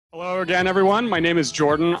Hello again, everyone. My name is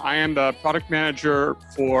Jordan. I am the product manager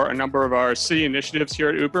for a number of our city initiatives here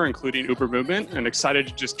at Uber, including Uber Movement, and excited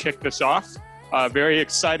to just kick this off. Very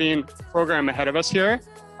exciting program ahead of us here.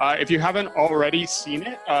 If you haven't already seen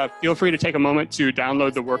it, feel free to take a moment to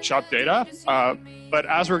download the workshop data. But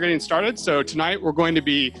as we're getting started, so tonight we're going to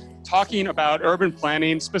be talking about urban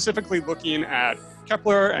planning, specifically looking at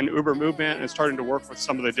Kepler and Uber Movement and starting to work with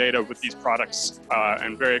some of the data with these products.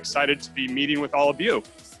 And very excited to be meeting with all of you.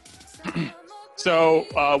 So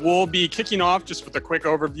we'll be kicking off just with a quick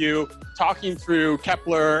overview, talking through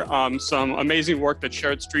Kepler, some amazing work that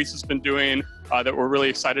Shared Streets has been doing that we're really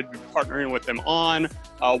excited to be partnering with them on,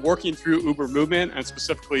 working through Uber Movement and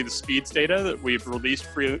specifically the speeds data that we've released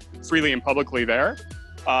freely and publicly there,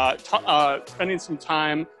 spending some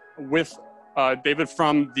time with David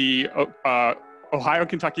from the Ohio,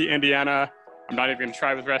 Kentucky, Indiana, I'm not even going to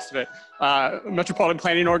try with the rest of it, Metropolitan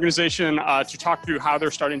Planning Organization to talk through how they're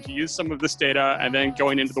starting to use some of this data and then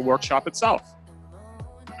going into the workshop itself.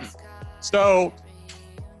 So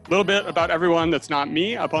a little bit about everyone that's not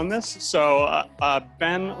me up on this. So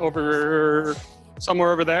Ben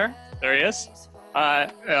somewhere over there he is.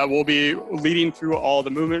 We'll be leading through all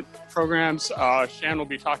the movement programs. Shan will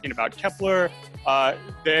be talking about Kepler.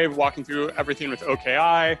 Dave walking through everything with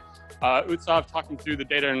OKI. Utsav talking through the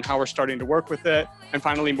data and how we're starting to work with it. And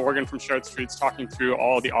finally, Morgan from Shared Streets talking through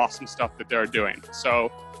all the awesome stuff that they're doing.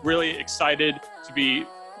 So really excited to be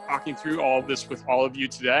talking through all of this with all of you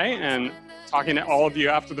today and talking to all of you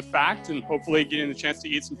after the fact and hopefully getting the chance to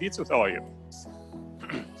eat some pizza with all of you.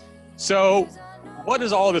 So what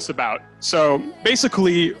is all of this about? So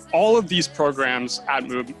basically, all of these programs at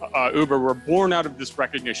Uber were born out of this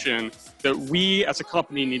recognition that we as a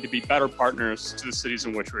company need to be better partners to the cities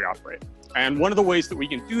in which we operate. And one of the ways that we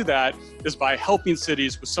can do that is by helping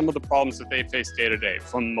cities with some of the problems that they face day to day,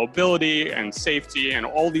 from mobility and safety and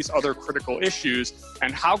all these other critical issues.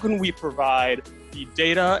 And how can we provide the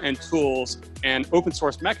data and tools and open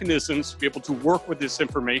source mechanisms to be able to work with this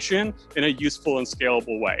information in a useful and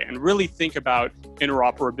scalable way and really think about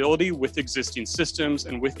interoperability with existing systems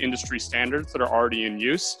and with industry standards that are already in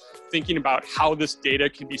use, thinking about how this data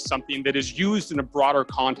can be something that is used in a broader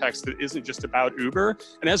context that isn't just about Uber.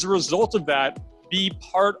 And as a result of that, be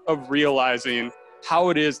part of realizing how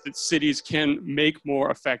it is that cities can make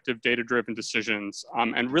more effective data-driven decisions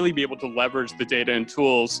and really be able to leverage the data and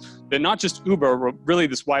tools that not just Uber, but really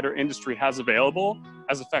this wider industry has available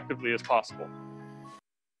as effectively as possible.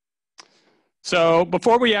 So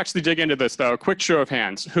before we actually dig into this though, a quick show of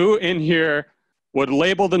hands. Who in here would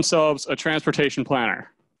label themselves a transportation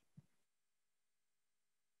planner?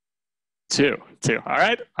 Two, all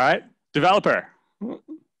right. Developer.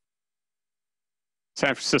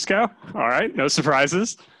 San Francisco, all right, no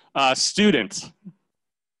surprises. Student,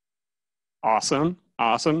 awesome.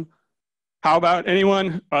 How about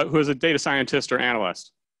anyone who is a data scientist or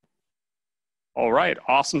analyst? All right,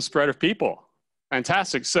 awesome spread of people.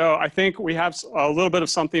 Fantastic. So I think we have a little bit of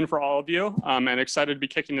something for all of you and excited to be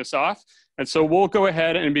kicking this off. And so we'll go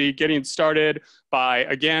ahead and be getting started by,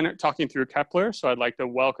 again, talking through Kepler. So I'd like to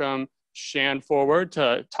welcome Shan forward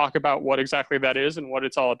to talk about what exactly that is and what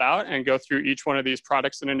it's all about and go through each one of these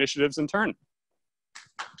products and initiatives in turn.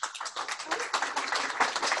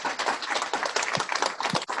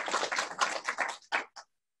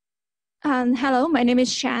 Hello, my name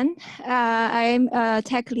is Shan. I'm a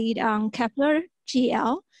tech lead on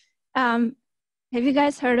Kepler.gl. Have you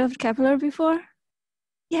guys heard of Kepler before?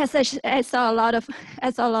 Yes, I saw a lot of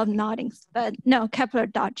noddings, but no,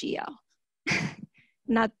 Kepler.gl.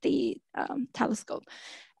 Not the telescope.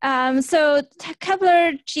 So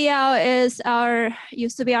Kepler.gl is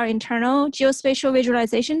used to be our internal geospatial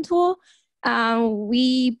visualization tool.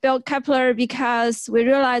 We built Kepler because we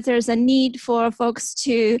realized there's a need for folks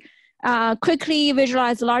to quickly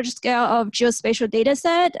visualize a large scale of geospatial data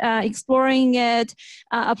set, exploring it,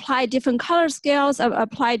 apply different color scales,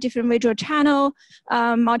 apply different visual channel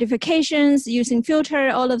modifications, using filter,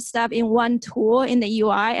 all of stuff in one tool in the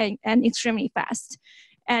UI and extremely fast.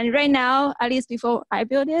 And right now, at least before I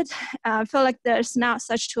built it, I feel like there's not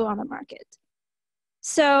such tool on the market.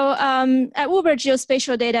 So at Uber,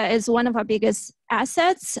 geospatial data is one of our biggest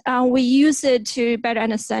assets. We use it to better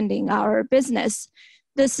understanding our business.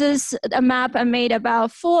 This is a map I made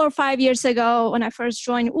about 4 or 5 years ago when I first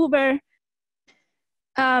joined Uber.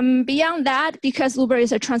 Beyond that, because Uber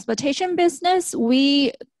is a transportation business,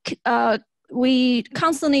 we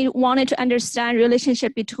constantly wanted to understand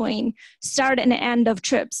relationship between start and end of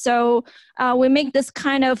trips. So we make this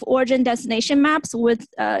kind of origin destination maps with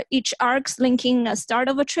each arcs linking a start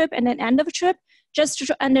of a trip and an end of a trip, just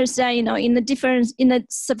to understand, in the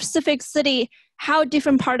specific city, how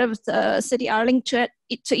different parts of the city are linked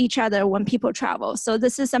to each other when people travel. So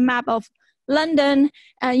this is a map of London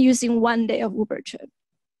and using 1 day of Uber trip.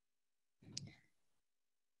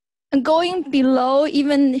 And going below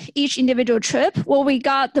even each individual trip, what we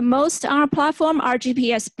got the most on our platform are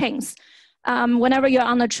GPS pings. Whenever you're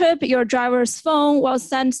on a trip, your driver's phone will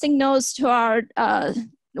send signals to our,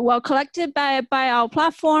 well collected by our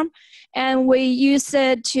platform. And we use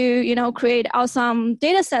it to create awesome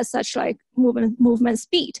data sets such like movement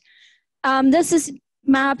speed. This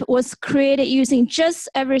map was created using just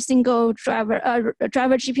every single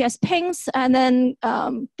driver GPS pings and then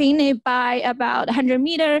ping it by about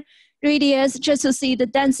 100-meter radius just to see the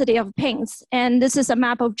density of pings. And this is a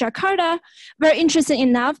map of Jakarta. Very interesting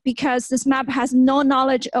enough because this map has no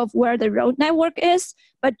knowledge of where the road network is,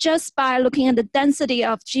 but just by looking at the density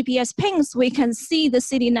of GPS pings, we can see the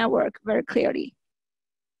city network very clearly.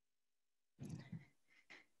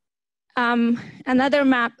 Another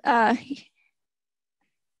map,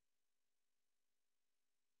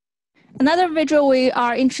 another visual we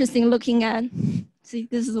are interested in looking at. See,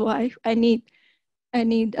 this is why I need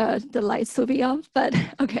the lights to be off, but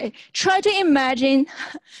okay. Try to imagine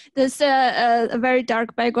this a very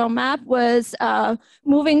dark background map with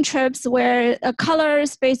moving trips where color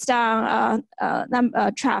is based on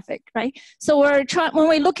traffic, right? So when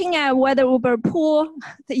we're looking at whether Uber Pool,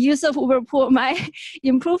 the use of Uber Pool might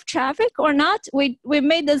improve traffic or not, we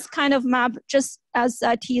made this kind of map just as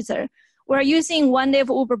a teaser. We're using 1 day of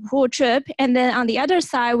Uber Pool trip, and then on the other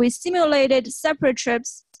side, we simulated separate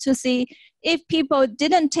trips to see if people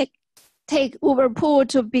didn't take Uber Pool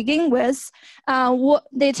to begin with,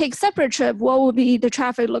 they take separate trip, what would be the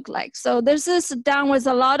traffic look like? So this is done with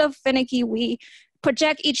a lot of finicky. We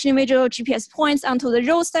project each individual GPS points onto the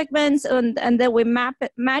road segments, and then we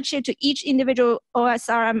match it to each individual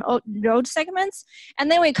OSRM road segments, and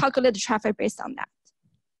then we calculate the traffic based on that.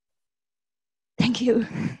 Thank you.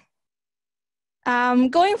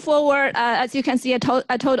 Going forward, as you can see, I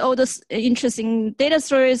told all those interesting data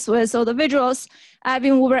stories with all the visuals. I've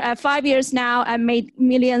been Uber at 5 years now. I made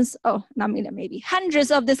millions, oh, not million, maybe hundreds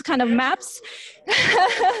of this kind of maps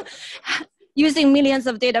using millions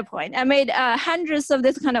of data points. I made hundreds of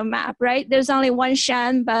this kind of map, right? There's only one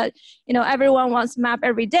Shan, but everyone wants map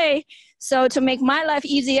every day. So to make my life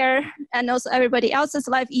easier and also everybody else's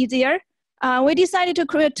life easier, we decided to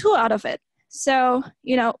create a tool out of it. So,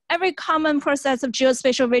 every common process of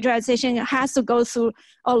geospatial visualization has to go through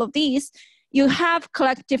all of these. You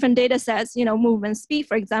collect different data sets, movement speed,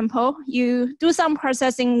 for example. You do some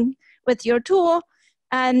processing with your tool,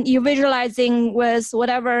 and you're visualizing with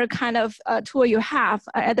whatever kind of tool you have,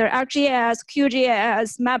 either ArcGIS,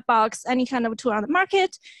 QGIS, Mapbox, any kind of tool on the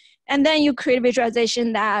market. And then you create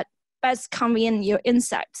visualization that best convene your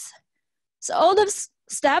insights. So all those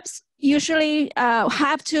steps usually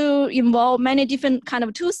have to involve many different kind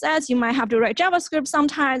of tool sets. You might have to write JavaScript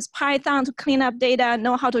sometimes, Python to clean up data,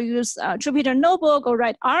 know how to use Jupyter Notebook or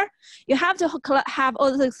write R. You have to have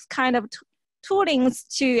all this kind of toolings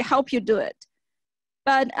to help you do it.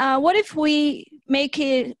 But what if we make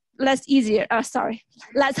it less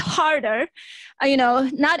harder?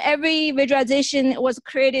 Not every visualization was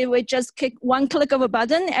created with just one click of a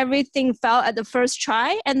button. Everything fell at the first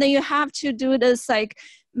try, and then you have to do this like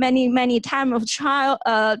many time of trial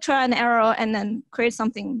and error, and then create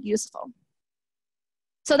something useful.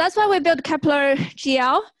 So that's why we built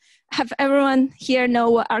Kepler.gl. Have everyone here know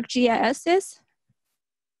what ArcGIS is?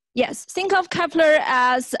 Yes, think of Kepler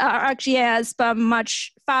as ArcGIS, but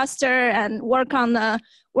much faster and work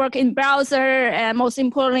in browser, and most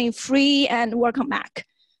importantly, free and work on Mac.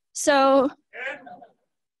 So,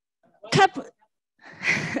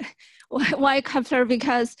 why Kepler?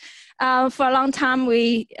 Because for a long time,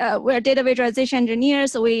 we're data visualization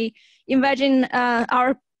engineers. So we imagine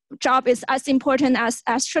our job is as important as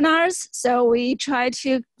astronauts. So we try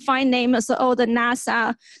to find names of all the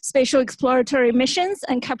NASA spatial exploratory missions,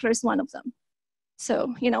 and Kepler is one of them.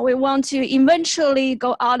 So, we want to eventually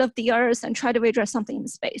go out of the Earth and try to visualize something in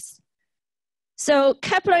space. So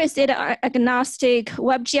Kepler is data agnostic,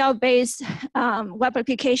 WebGL-based web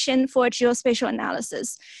application for geospatial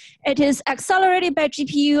analysis. It is accelerated by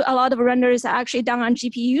GPU. A lot of renders are actually done on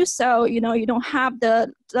GPU, so you don't have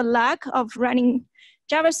the lack of running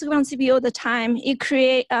JavaScript on CPU all the time. It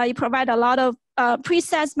provide a lot of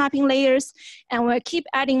presets, mapping layers, and we'll keep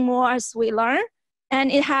adding more as we learn.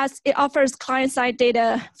 And it offers client-side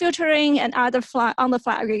data filtering and other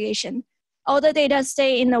on-the-fly aggregation. All the data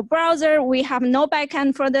stay in the browser. We have no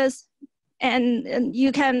backend for this, and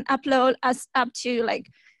you can upload up to like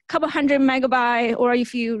a couple 100 megabytes, or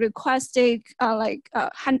if you request it,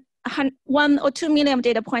 1 or 2 million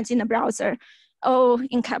data points in the browser. all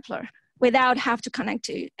in Kepler without have to connect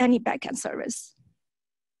to any backend service.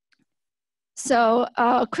 So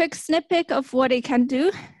a quick snippet of what it can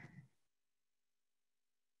do.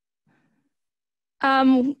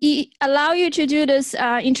 It allow you to do this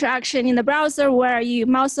interaction in the browser where you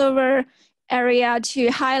mouse over area to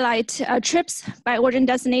highlight trips by origin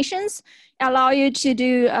destinations. Allow you to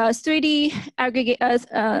do 3D aggregate,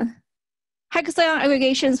 hexagon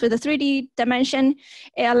aggregations with a 3D dimension.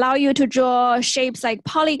 It allow you to draw shapes like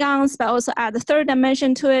polygons, but also add a third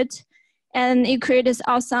dimension to it. And it creates this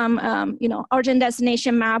awesome, origin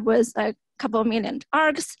destination map with a couple of million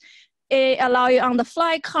arcs. It allow you on the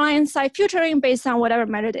fly client-side filtering based on whatever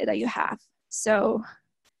metadata you have. So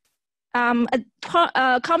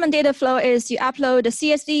a common data flow is you upload a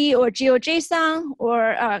CSV or GeoJSON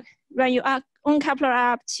or run your own Kepler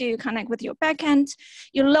app to connect with your backend.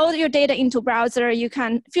 You load your data into browser. You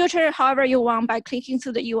can filter however you want by clicking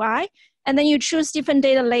through the UI. And then you choose different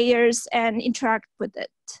data layers and interact with it.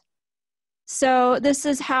 So this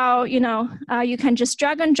is how you can just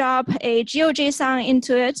drag and drop a GeoJSON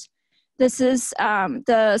into it. This is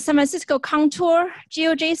the San Francisco contour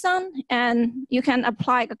GeoJSON, and you can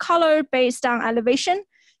apply a color based on elevation,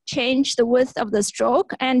 change the width of the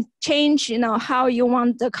stroke, and change how you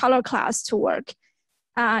want the color class to work.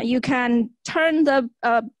 You can turn the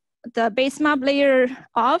base map layer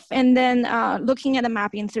off, and then looking at the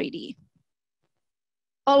map in 3D.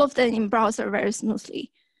 All of them in browser very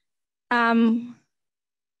smoothly.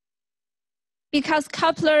 Because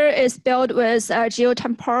Kepler is built with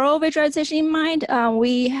geotemporal visualization in mind,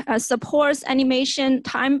 we support animation,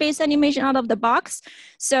 time-based animation out of the box.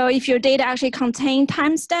 So if your data actually contain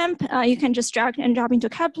timestamp, you can just drag and drop into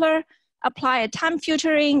Kepler, apply a time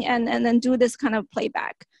filtering, and then do this kind of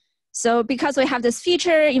playback. So because we have this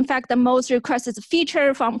feature, in fact, the most requested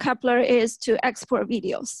feature from Kepler is to export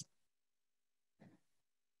videos.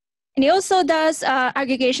 And it also does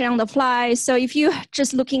aggregation on the fly. So if you're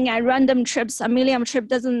just looking at random trips, a million trip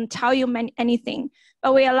doesn't tell you anything.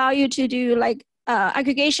 But we allow you to do like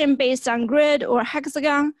aggregation based on grid or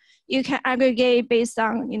hexagon. You can aggregate based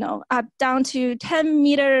on up down to 10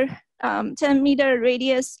 meter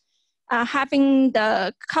radius, having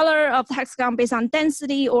the color of the hexagon based on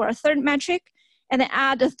density or a third metric, and then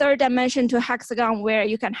add a third dimension to hexagon where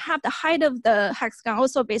you can have the height of the hexagon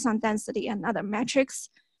also based on density and other metrics.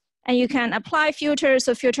 And you can apply filters,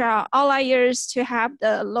 so filter out outliers to have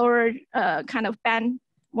the lower kind of band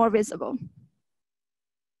more visible.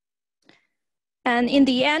 And in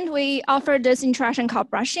the end, we offer this interaction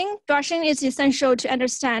called brushing. Brushing is essential to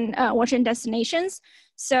understand origin destinations.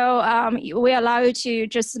 So we allow you to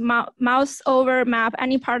just mouse over map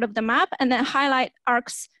any part of the map and then highlight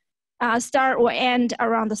arcs start or end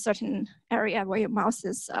around a certain area where your mouse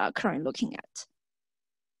is currently looking at.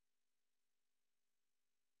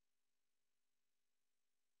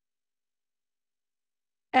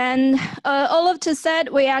 And all of to said,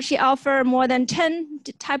 we actually offer more than 10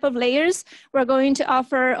 type of layers. We're going to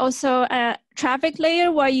offer also a traffic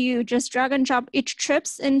layer where you just drag and drop each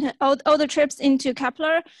trips in all the trips into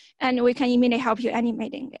Kepler, and we can immediately help you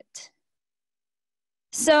animating it.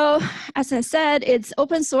 So as I said, it's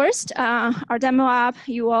open sourced. Our demo app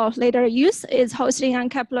you will later use is hosting on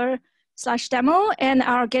Kepler/demo, and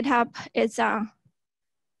our GitHub is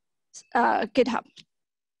GitHub.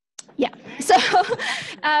 Yeah, so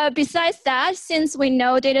besides that, since we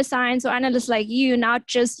know data science or analysts like you, not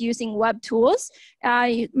just using web tools,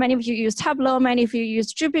 many of you use Tableau, many of you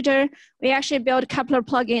use Jupyter, we actually build Kepler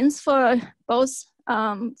plugins for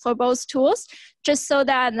both tools, just so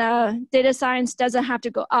that data science doesn't have to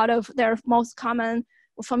go out of their most common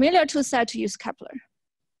familiar tool set to use Kepler.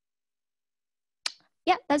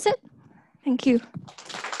 Yeah, that's it. Thank you.